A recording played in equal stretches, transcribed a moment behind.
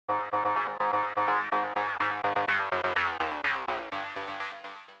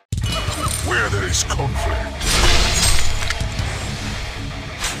there is conflict.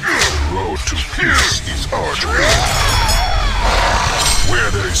 The road to peace is arduous. Where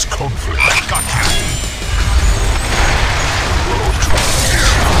there is conflict. I got you. The road to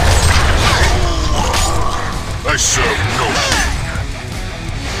peace. I serve no king.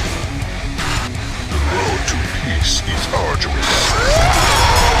 The road to peace is arduous.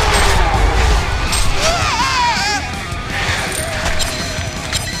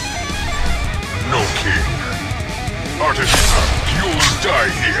 No king. Artificer, you will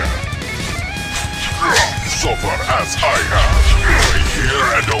die here. So far as I have, hear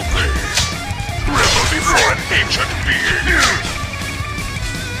and obey. Tremble before an ancient being.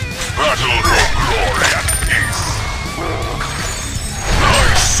 Battle for glory and peace.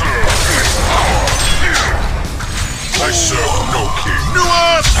 I serve this power. I serve no king.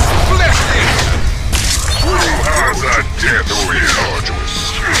 Newerth! Blessing! Who has a death wish arduous?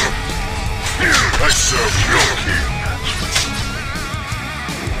 I serve no king.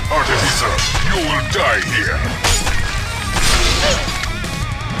 Artificer, you will die here.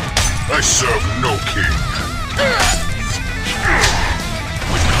 I serve no king.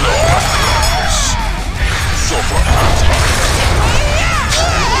 With law and gladness, so far as I am.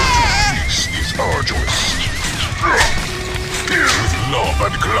 The road to peace is arduous. With love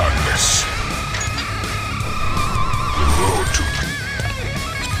and gladness. The road to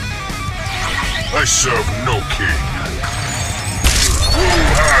I serve no king. Who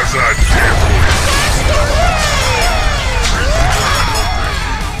has a devil?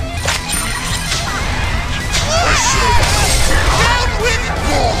 I serve no king. Down with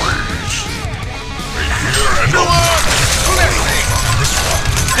Boys! I hear and blessing!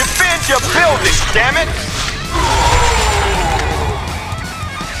 Defend your building, damn it!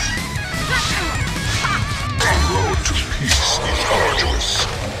 The road to peace is arduous.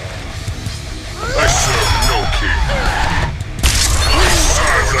 I serve no king. Who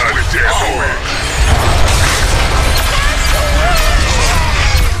has a devil?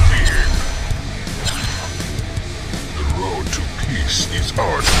 The road to peace is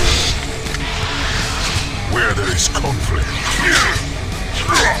arduous. Where there is conflict.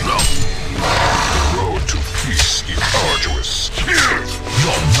 The road to peace is arduous.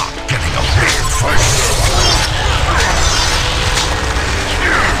 You're not getting away from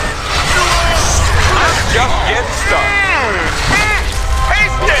Just getting started.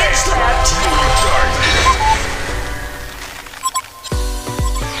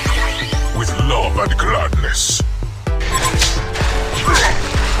 With love and gladness.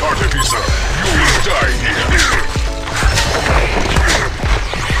 Artificer, you will die here.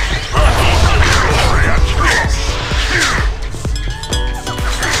 Battle for glory and peace.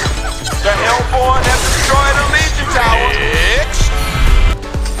 The Hellborn has destroyed a Legion Tower. Next.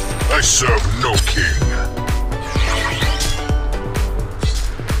 I serve no king.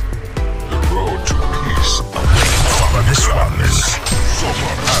 The road to peace and gladness. So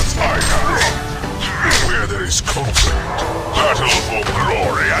far as I have. Where there is conflict. Battle for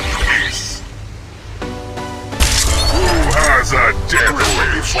glory and peace. Who has a death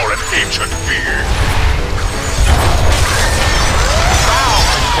way for an ancient being?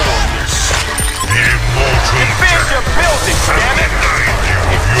 Defend your building, damn it!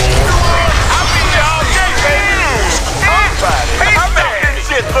 I'll be here all day, baby! Somebody! I bet this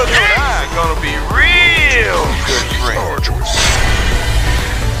shit looking I'm gonna be real good friends. Arduous.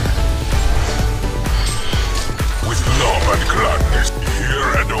 With love and gladness, hear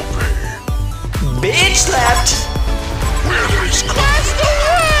and obey. Bitch slapped. Where there is That's the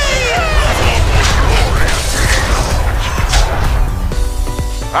way!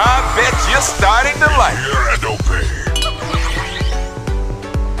 I bet you're starting to like it. hear and obey.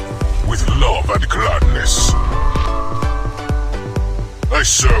 With love and gladness. I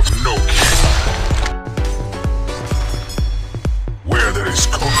serve no king. Where there is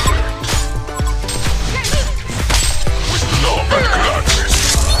conflict. With love and gladness.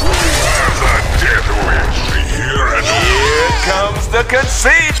 Who has a death wish? Hear and obey. Here comes the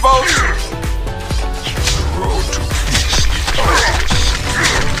conceit, folks. The road to peace is arduous.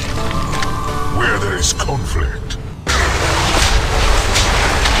 Where there is conflict.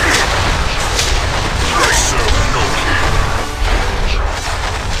 I serve no king.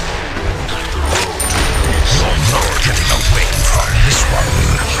 The road to peace is not getting away from this one.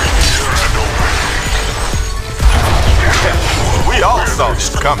 Hear and obey. We all saw this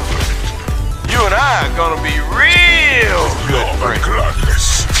coming. You and I are gonna be real good Love and friends. gladness.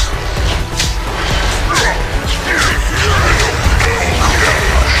 Hear and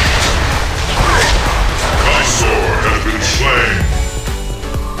obey. Consort has been slain.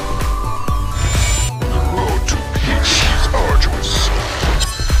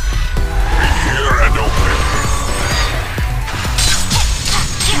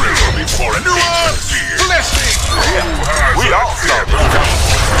 for an Newerth, blessing. We all saw this coming.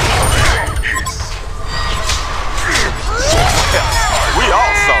 We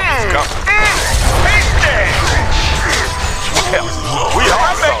all saw this coming. We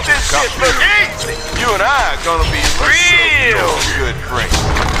all saw this shit look easy. You and I are gonna be real good friends.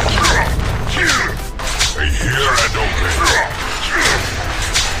 They hear and obey.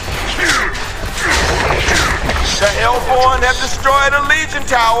 The Hellborn have destroyed a Legion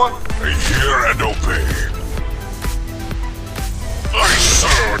Tower. They hear and obey. I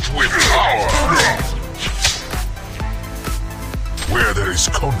surge with power. Where there is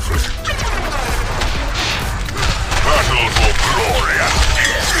conflict, battle for glory and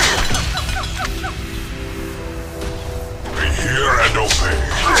peace. They hear and obey.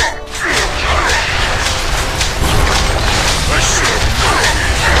 I serve no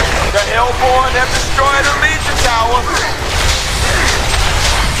king. The Hellborn have destroyed a Legion Tower.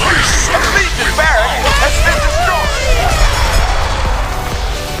 A Legion barrack has been destroyed.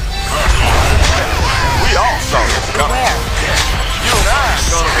 We all saw this coming. You and I are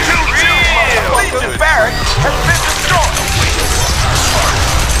gonna be real. A Legion barrack has been destroyed.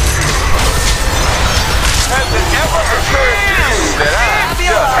 Has it ever occurred to you that I'm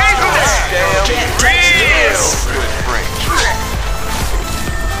just damn real good friend?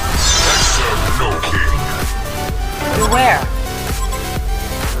 I serve no king. Beware.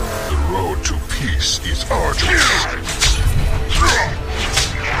 The road to peace is arduous.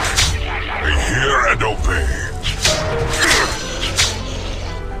 I hear and obey.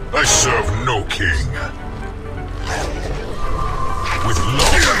 I serve no king. With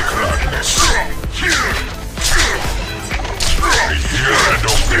love and gladness. I hear and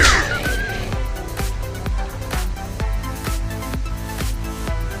obey.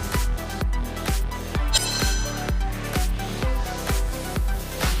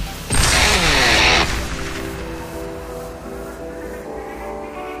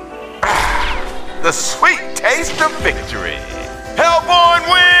 The sweet taste of victory. Hellborn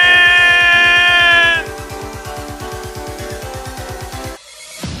wins!